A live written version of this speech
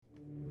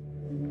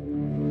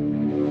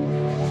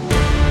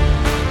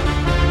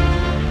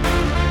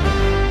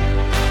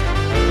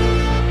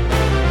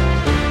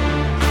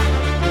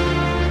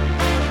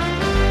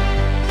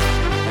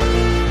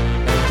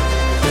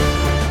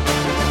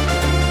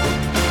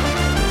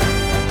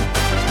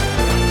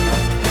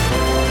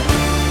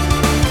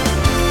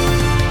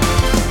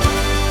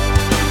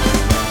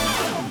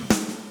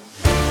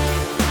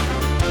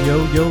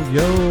Yo,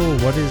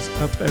 what is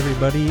up,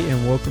 everybody,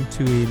 and welcome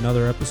to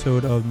another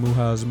episode of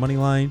Muha's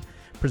Moneyline,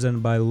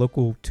 presented by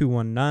Local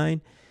 219.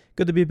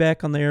 Good to be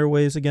back on the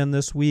airwaves again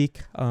this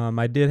week.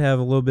 I did have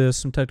a little bit of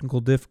some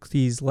technical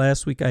difficulties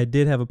last week. I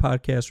did have a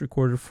podcast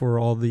recorded for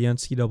all the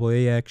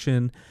NCAA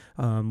action.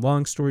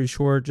 Long story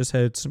short, just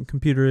had some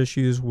computer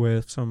issues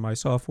with some of my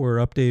software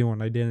updating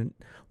when I didn't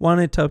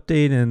want it to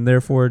update, and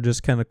therefore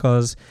just kind of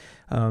caused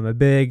a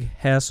big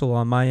hassle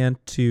on my end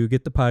to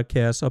get the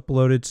podcast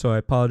uploaded, so I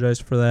apologize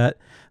for that.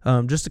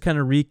 Just to kind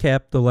of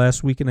recap the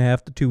last week and a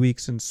half to 2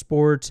 weeks in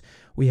sports,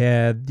 we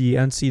had the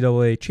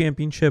NCAA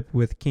championship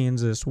with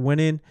Kansas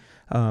winning.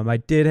 I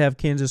did have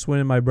Kansas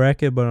winning my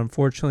bracket, but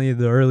unfortunately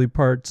the early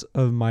parts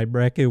of my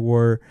bracket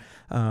were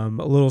a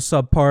little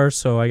subpar,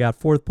 so I got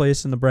fourth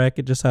place in the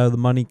bracket, just out of the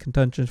money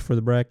contention for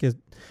the bracket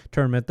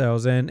tournament that I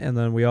was in. And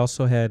then we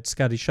also had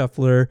Scotty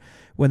Scheffler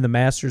win the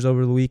Masters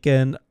over the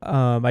weekend.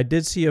 I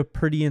did see a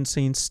pretty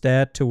insane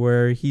stat to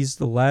where he's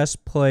the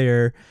last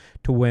player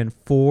to win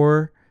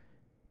 4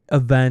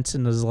 events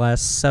in his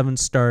last 7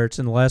 starts,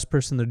 and the last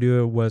person to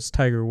do it was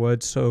Tiger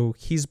Woods. So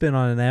he's been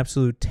on an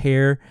absolute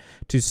tear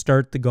to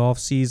start the golf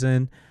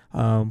season.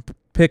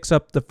 Picks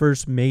up the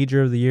first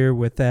major of the year,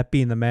 with that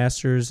being the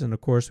Masters, and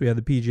of course we have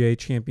the PGA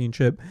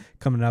Championship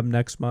coming up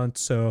next month.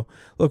 So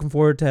looking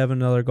forward to having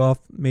another golf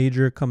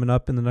major coming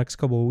up in the next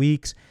couple of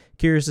weeks.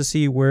 Curious to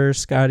see where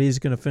Scotty's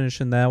going to finish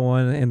in that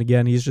one, and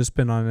again, he's just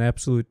been on an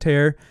absolute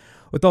tear.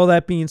 With all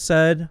that being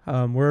said,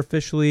 we're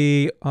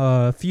officially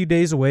a few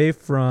days away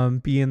from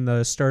being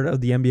the start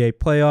of the NBA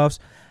playoffs.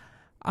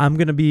 I'm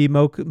going to be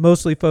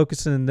mostly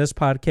focusing in this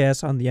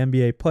podcast on the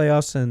NBA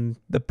playoffs and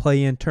the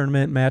play-in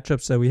tournament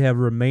matchups that we have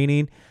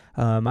remaining.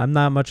 I'm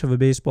not much of a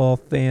baseball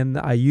fan.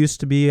 I used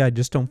to be. I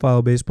just don't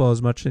follow baseball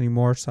as much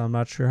anymore, so I'm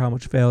not sure how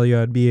much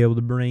value I'd be able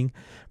to bring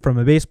from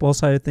a baseball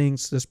side of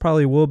things. This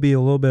probably will be a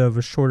little bit of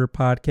a shorter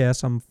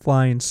podcast. I'm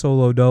flying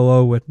solo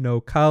dolo with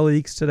no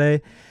colleagues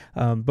today.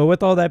 But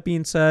with all that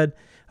being said,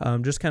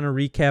 just kind of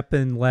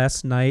recapping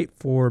last night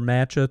for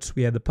matchups.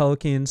 We had the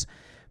Pelicans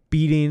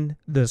beating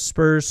the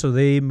Spurs, so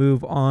they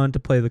move on to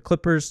play the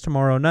Clippers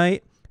tomorrow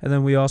night. And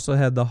then we also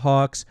had the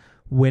Hawks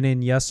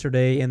winning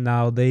yesterday, and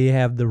now they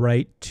have the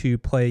right to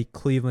play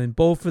Cleveland.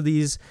 Both of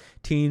these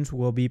teams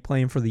will be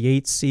playing for the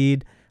 8th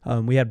seed.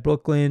 We had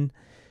Brooklyn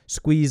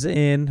squeeze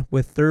in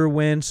with their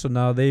win, so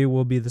now they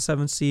will be the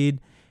 7th seed.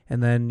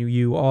 And then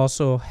you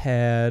also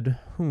had,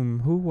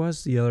 who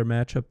was the other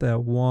matchup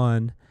that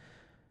won?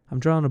 I'm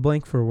drawing a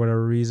blank for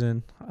whatever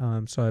reason,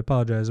 so I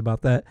apologize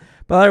about that.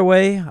 But either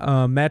way,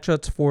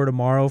 matchups for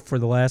tomorrow for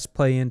the last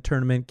play-in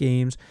tournament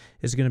games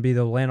is going to be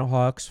the Atlanta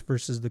Hawks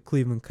versus the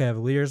Cleveland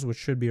Cavaliers, which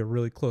should be a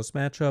really close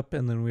matchup.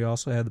 And then we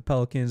also have the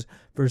Pelicans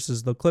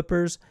versus the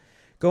Clippers.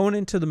 Going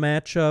into the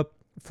matchup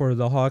for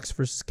the Hawks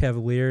versus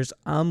Cavaliers,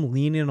 I'm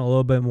leaning a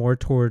little bit more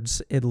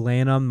towards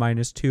Atlanta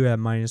 -2 at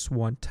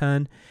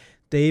 -110.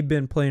 They've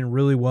been playing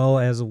really well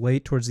as of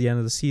late towards the end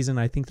of the season.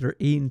 I think they're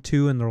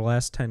 8-2 in their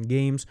last 10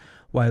 games,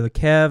 while the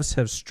Cavs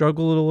have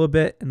struggled a little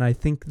bit, and I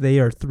think they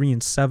are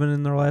 3-7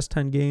 in their last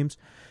 10 games.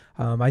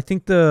 I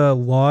think the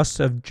loss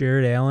of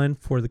Jared Allen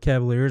for the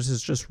Cavaliers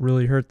has just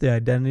really hurt the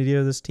identity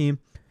of this team.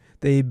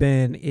 They've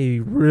been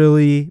a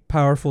really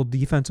powerful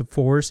defensive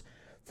force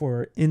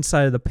for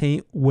inside of the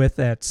paint with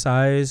that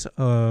size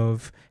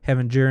of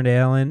having Jared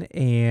Allen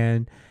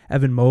and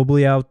Evan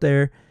Mobley out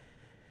there.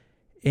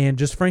 And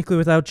just frankly,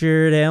 without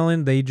Jared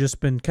Allen, they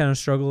just been kind of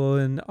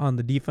struggling on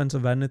the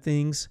defensive end of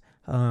things.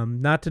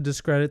 Not to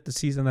discredit the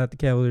season that the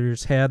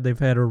Cavaliers had. They've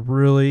had a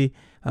really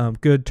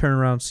good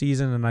turnaround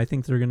season, and I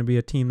think they're going to be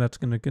a team that's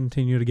going to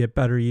continue to get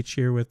better each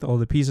year with all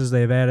the pieces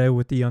they've added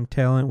with the young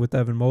talent, with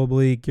Evan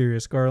Mobley,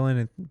 Darius Garland,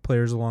 and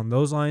players along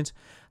those lines.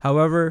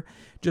 However,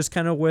 just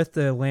kind of with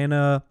the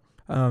Atlanta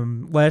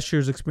last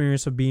year's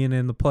experience of being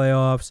in the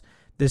playoffs,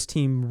 this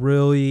team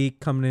really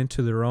coming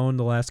into their own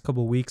the last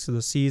couple of weeks of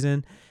the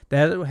season,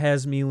 that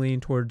has me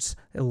leaning towards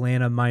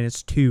Atlanta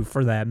 -2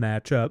 for that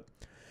matchup.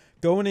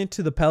 Going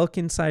into the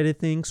Pelican side of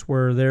things,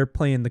 where they're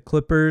playing the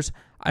Clippers,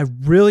 I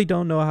really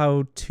don't know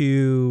how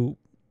to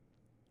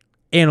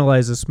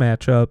analyze this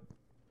matchup.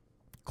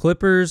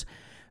 Clippers,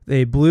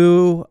 they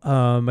blew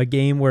a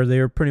game where they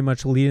were pretty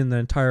much leading the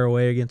entire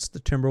way against the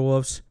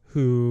Timberwolves,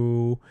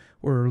 who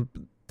were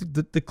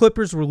the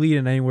Clippers were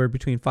leading anywhere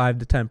between 5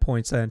 to 10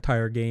 points that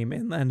entire game,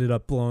 and ended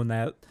up blowing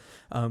that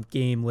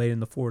game late in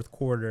the fourth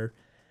quarter.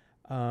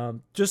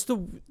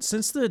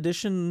 Since the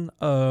addition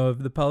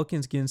of the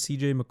Pelicans getting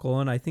CJ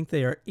McCollum, I think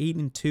they are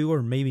 8-2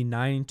 or maybe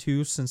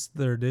 9-2 since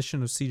their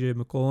addition of CJ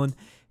McCollum.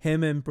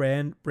 Him and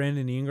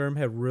Brandon Ingram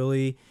have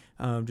really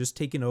just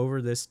taken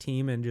over this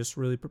team and just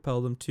really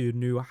propelled them to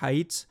new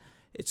heights.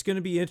 It's going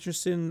to be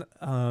interesting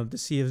to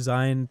see if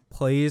Zion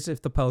plays, if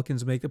the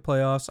Pelicans make the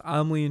playoffs.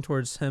 I'm leaning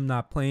towards him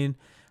not playing.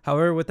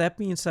 However, with that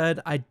being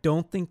said, I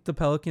don't think the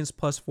Pelicans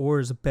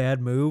 +4 is a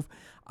bad move.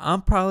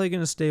 I'm probably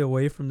going to stay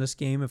away from this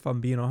game if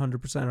I'm being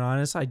 100%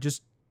 honest. I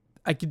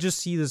could just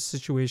see this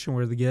situation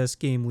where this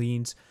game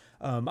leans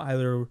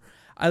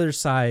either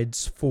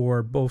sides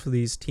for both of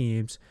these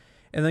teams.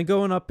 And then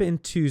going up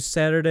into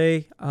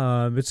Saturday,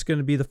 it's going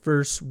to be the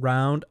first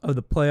round of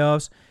the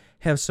playoffs.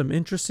 Have some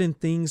interesting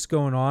things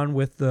going on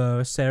with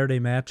the Saturday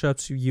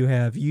matchups. You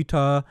have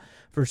Utah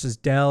versus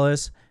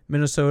Dallas,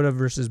 Minnesota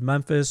versus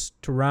Memphis,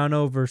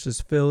 Toronto versus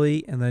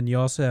Philly, and then you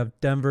also have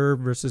Denver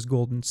versus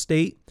Golden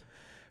State.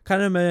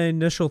 Kind of my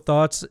initial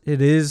thoughts,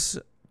 it is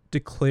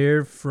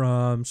declared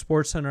from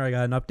SportsCenter. I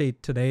got an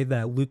update today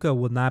that Luka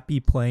will not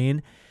be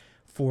playing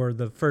for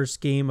the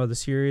first game of the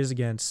series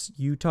against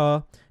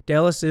Utah.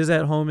 Dallas is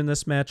at home in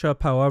this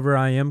matchup. However,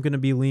 I am going to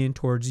be leaning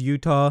towards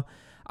Utah.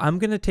 I'm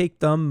going to take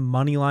them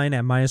money line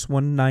at minus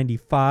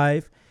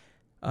 195.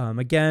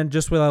 Again,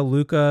 just without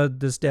Luka,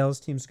 this Dallas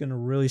team is going to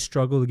really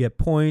struggle to get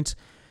points.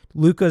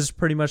 Luka's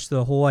pretty much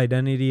the whole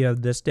identity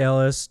of this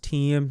Dallas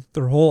team.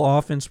 Their whole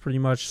offense pretty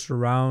much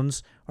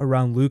surrounds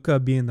around Luka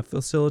being the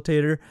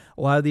facilitator.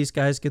 A lot of these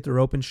guys get their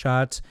open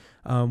shots,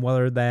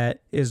 whether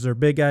that is their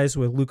big guys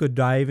with Luka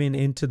diving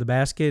into the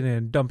basket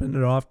and dumping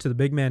it off to the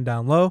big man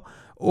down low,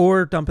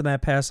 or dumping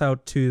that pass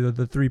out to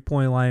the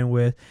three-point line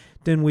with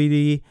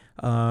Dinwiddie,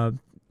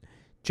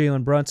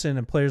 Jalen Brunson,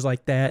 and players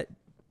like that,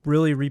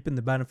 really reaping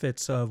the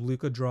benefits of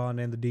Luka drawing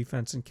in the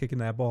defense and kicking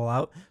that ball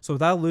out. So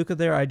without Luka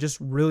there, I just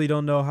really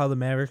don't know how the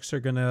Mavericks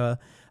are going to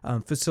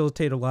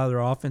facilitate a lot of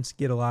their offense,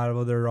 get a lot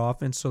of their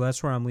offense. So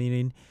that's where I'm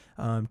leaning.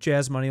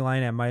 Jazz money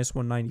line at minus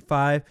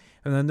 195.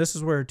 And then this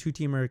is where a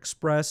two-teamer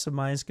express of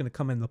mine is going to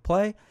come into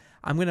play.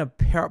 I'm going to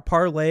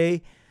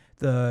parlay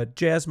the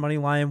Jazz money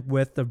line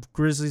with the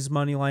Grizzlies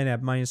money line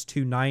at minus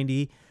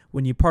 290.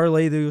 When you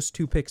parlay those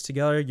two picks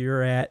together,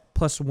 you're at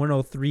plus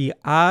 103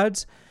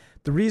 odds.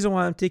 The reason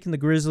why I'm taking the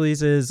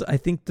Grizzlies is I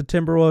think the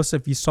Timberwolves,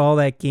 if you saw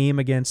that game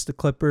against the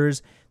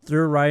Clippers,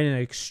 they're riding an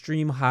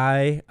extreme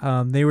high.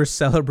 They were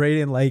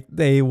celebrating like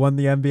they won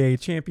the NBA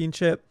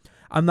championship.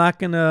 I'm not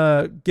going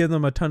to give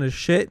them a ton of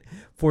shit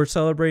for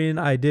celebrating.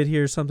 I did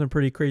hear something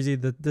pretty crazy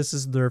that this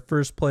is their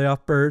first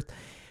playoff berth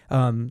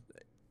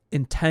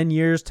in 10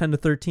 to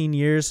 13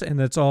 years,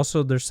 and it's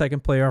also their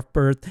second playoff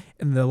berth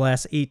in the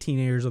last 18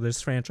 years of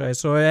this franchise.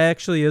 So it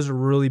actually is a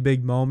really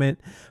big moment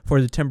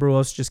for the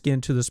Timberwolves just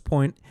getting to this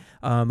point.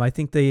 I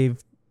think they've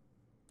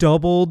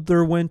doubled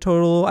their win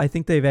total. I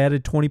think they've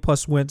added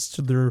 20-plus wins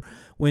to their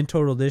win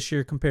total this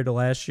year compared to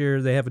last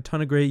year. They have a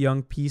ton of great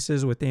young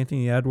pieces with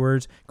Anthony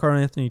Edwards.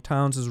 Karl-Anthony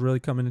Towns is really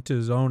coming into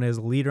his own as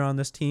a leader on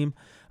this team.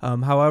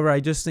 However, I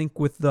just think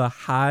with the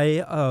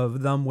high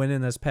of them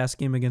winning this past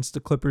game against the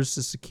Clippers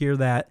to secure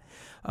that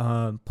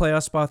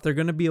playoff spot, they're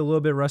going to be a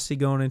little bit rusty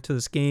going into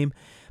this game.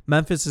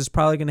 Memphis is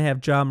probably going to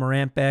have Ja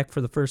Morant back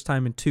for the first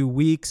time in 2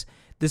 weeks.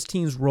 This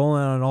team's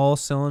rolling on all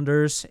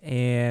cylinders,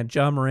 and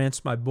Ja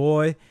Morant's my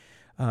boy.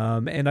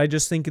 And I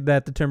just think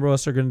that the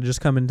Timberwolves are going to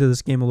just come into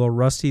this game a little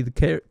rusty.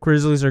 The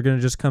Grizzlies are going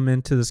to just come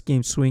into this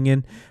game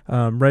swinging,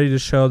 ready to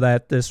show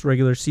that this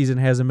regular season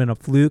hasn't been a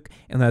fluke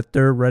and that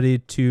they're ready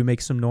to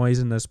make some noise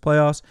in this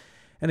playoffs.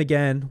 And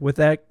again, with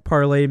that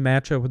parlay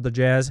matchup with the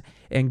Jazz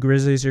and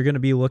Grizzlies, you're going to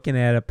be looking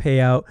at a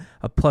payout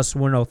of plus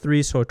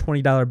 103. So a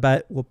 $20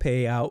 bet will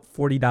pay out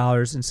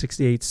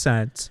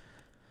 $40.68.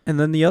 And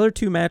then the other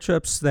two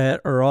matchups that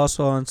are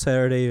also on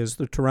Saturday is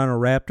the Toronto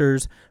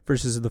Raptors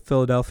versus the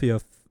Philadelphia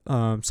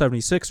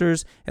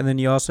 76ers, and then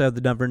you also have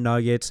the Denver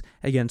Nuggets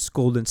against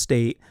Golden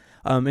State.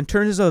 In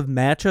terms of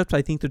matchups,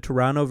 I think the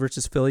Toronto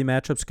versus Philly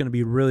matchup is going to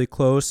be really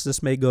close.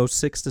 This may go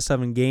 6 to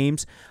 7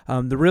 games.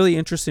 The really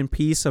interesting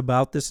piece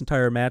about this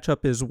entire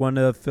matchup is one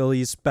of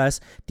Philly's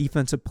best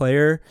defensive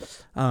player,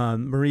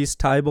 Maurice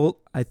Thybulle.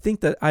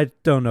 I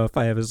don't know if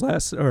I have his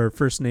last or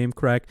first name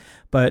correct,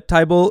 but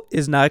Thybulle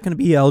is not going to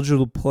be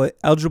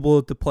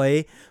eligible to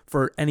play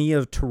for any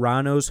of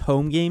Toronto's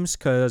home games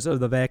because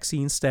of the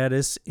vaccine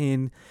status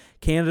in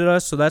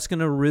Canada. So that's going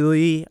to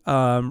really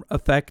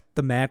affect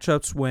the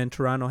matchups when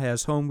Toronto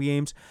has home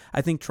games.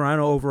 I think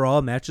Toronto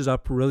overall matches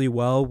up really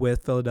well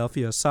with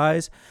Philadelphia's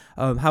size.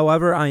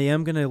 However, I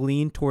am going to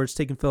lean towards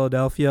taking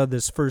Philadelphia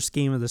this first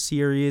game of the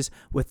series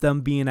with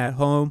them being at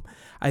home.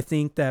 I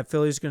think that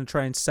Philly's going to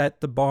try and set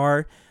the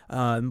bar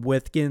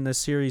with getting the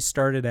series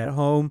started at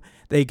home.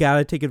 They got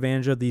to take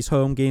advantage of these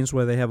home games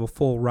where they have a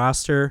full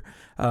roster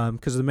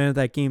because the minute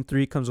that game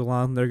 3 comes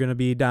along, they're going to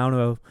be down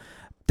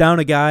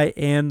a guy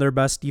and their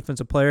best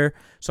defensive player.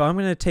 So I'm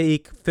going to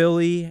take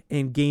Philly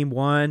in game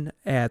 1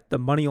 at the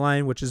money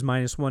line, which is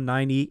minus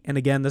 190. And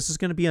again, this is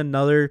going to be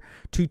another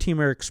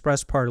two-teamer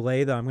express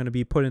parlay that I'm going to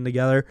be putting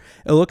together.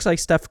 It looks like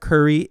Steph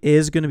Curry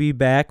is going to be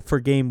back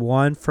for game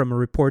 1 from a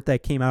report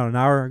that came out an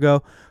hour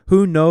ago.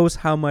 Who knows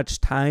how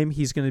much time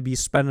he's going to be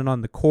spending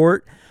on the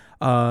court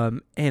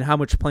and how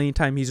much playing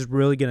time he's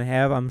really going to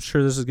have. I'm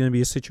sure this is going to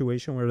be a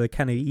situation where they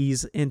kind of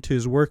ease into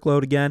his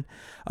workload again.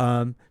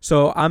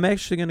 So I'm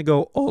actually going to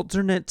go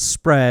alternate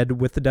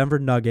spread with the Denver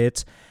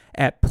Nuggets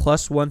at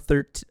plus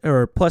 113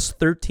 or plus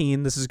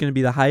 13. This is going to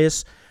be the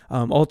highest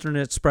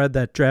alternate spread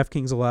that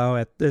DraftKings allow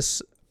at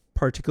this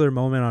particular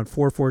moment on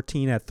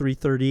 4/14 at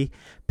 3:30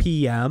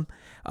 p.m.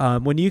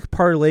 When you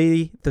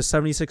parlay the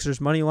 76ers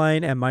money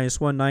line at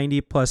minus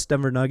 190 plus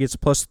Denver Nuggets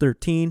plus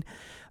 13,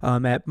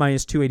 at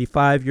minus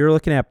 285. You're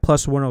looking at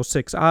plus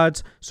 106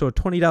 odds. So a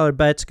 $20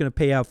 bet's going to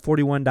pay out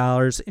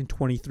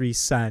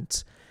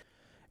 $41.23.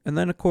 And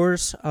then, of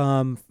course,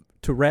 to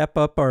wrap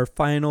up our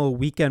final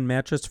weekend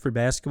matchups for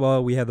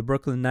basketball, we have the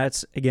Brooklyn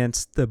Nets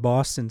against the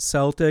Boston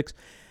Celtics.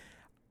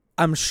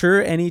 I'm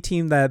sure any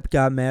team that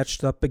got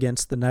matched up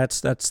against the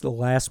Nets, that's the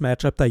last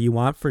matchup that you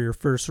want for your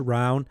first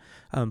round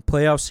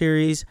playoff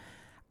series.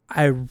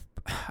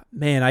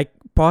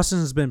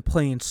 Boston's been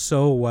playing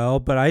so well,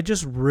 but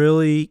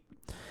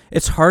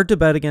it's hard to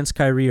bet against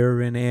Kyrie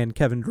Irving and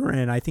Kevin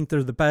Durant. I think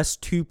they're the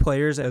best two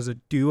players as a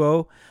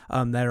duo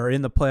that are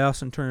in the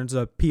playoffs in terms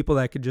of people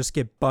that could just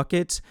get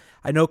buckets.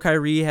 I know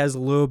Kyrie has a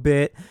little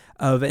bit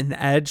of an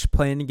edge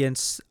playing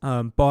against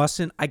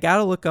Boston. I got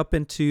to look up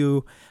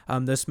into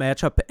this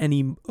matchup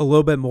a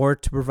little bit more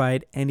to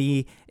provide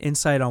any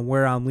insight on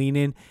where I'm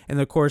leaning. And,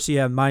 of course, you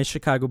have my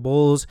Chicago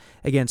Bulls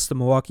against the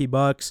Milwaukee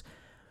Bucks.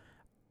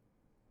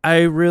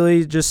 I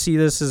really just see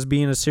this as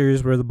being a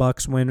series where the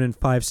Bucks win in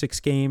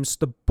 5-6 games.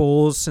 The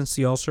Bulls, since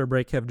the All-Star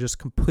break, have just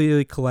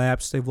completely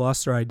collapsed. They've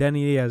lost their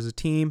identity as a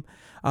team.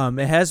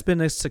 It has been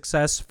a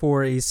success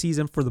for a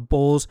season for the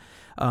Bulls,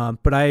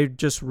 but I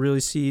just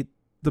really see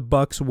the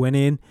Bucks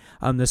winning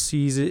this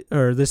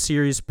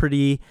series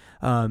pretty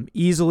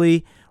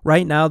easily.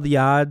 Right now, the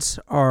odds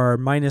are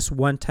minus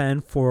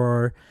 110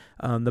 for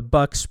the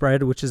Bucks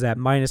spread, which is at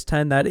minus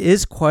 10. That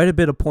is quite a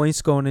bit of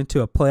points going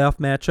into a playoff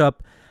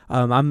matchup.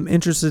 I'm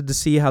interested to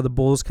see how the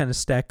Bulls kind of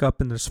stack up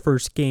in this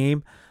first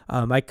game.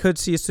 I could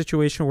see a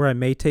situation where I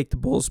may take the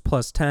Bulls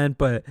plus 10,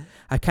 but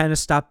I kind of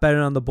stopped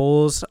betting on the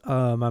Bulls.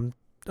 I'm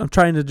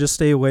trying to just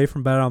stay away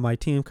from betting on my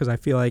team because I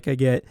feel like I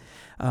get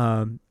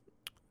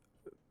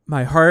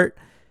my heart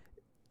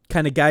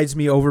kind of guides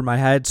me over my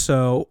head.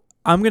 So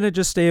I'm going to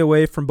just stay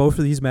away from both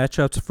of these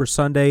matchups for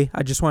Sunday.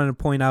 I just wanted to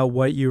point out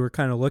what you were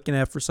kind of looking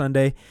at for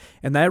Sunday.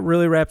 And that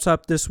really wraps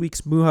up this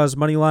week's Muha's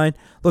Moneyline.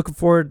 Looking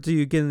forward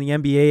to getting the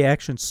NBA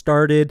action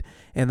started.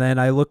 And then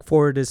I look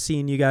forward to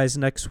seeing you guys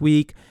next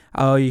week.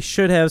 You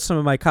should have some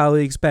of my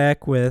colleagues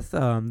back with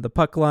the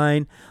Puck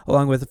Line,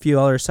 along with a few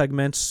other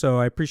segments. So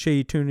I appreciate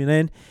you tuning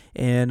in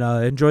and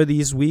enjoy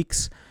these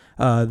weeks,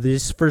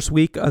 this first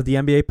week of the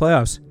NBA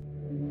playoffs.